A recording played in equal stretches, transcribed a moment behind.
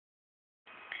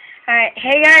Alright,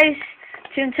 hey guys,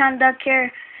 Toontown Duck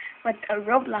here with a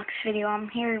Roblox video. I'm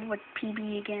here with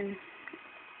PB again.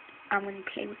 I'm gonna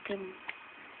play with him.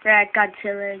 We're at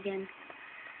Godzilla again.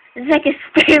 It's like his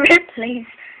favorite place.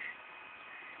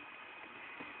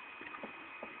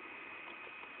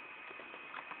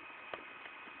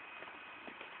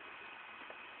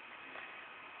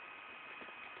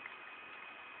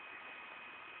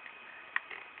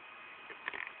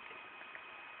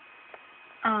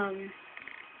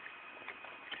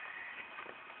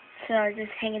 So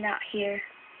just hanging out here,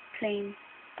 playing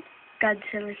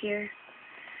Godzilla here.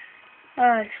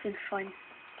 Oh, it's been fun.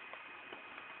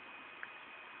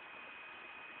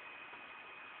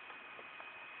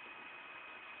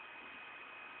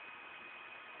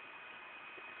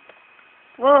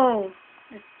 Whoa!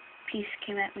 The piece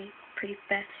came at me pretty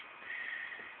fast.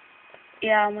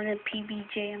 Yeah, I'm one of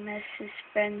Pbjms'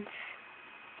 friends.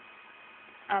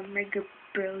 We're good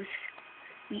bros.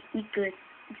 We good.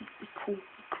 We cool. We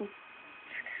cool.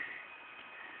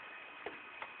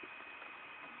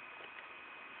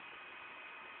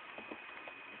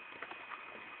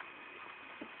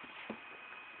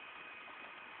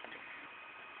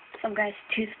 Some guy's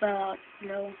tooth fell out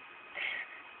low.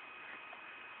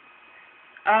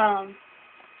 I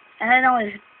don't know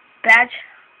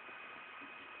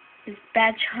his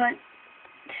badge hunt,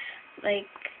 like,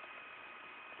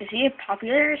 is he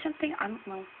popular or something? I don't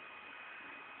know.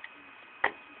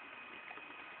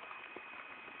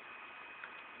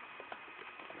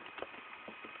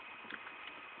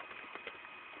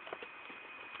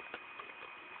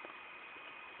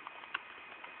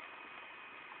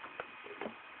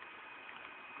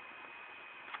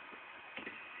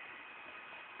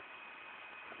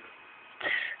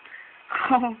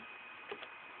 Oh.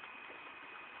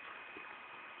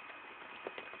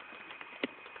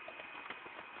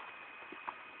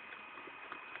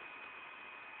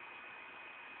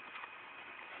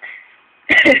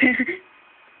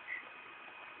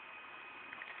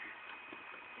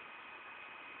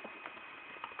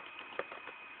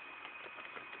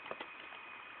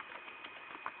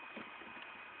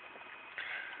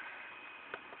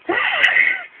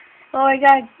 Oh my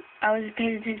god, I was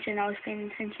paying attention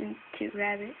to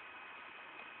Rabbit.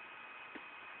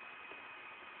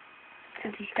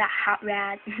 Since he's got hot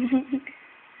rad.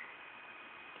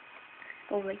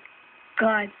 Oh my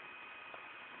god.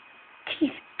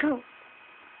 Jeez, go.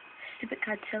 Stupid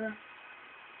Godzilla.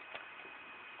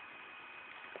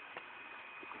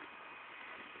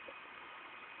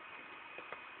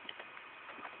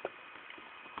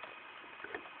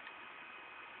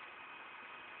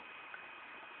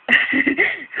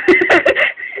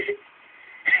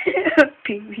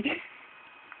 Pygmy.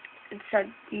 So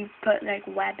you put like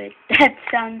wabbit. That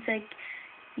sounds like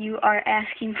you are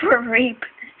asking for rape.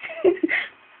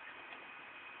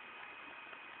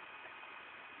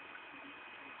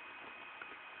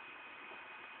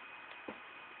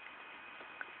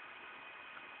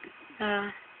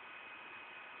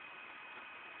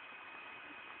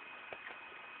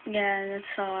 Yeah, that's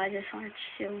all. I just wanted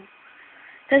to show.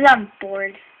 Because I'm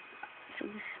bored. So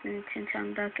this has been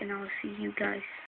Tintin Duck, and I'll see you guys.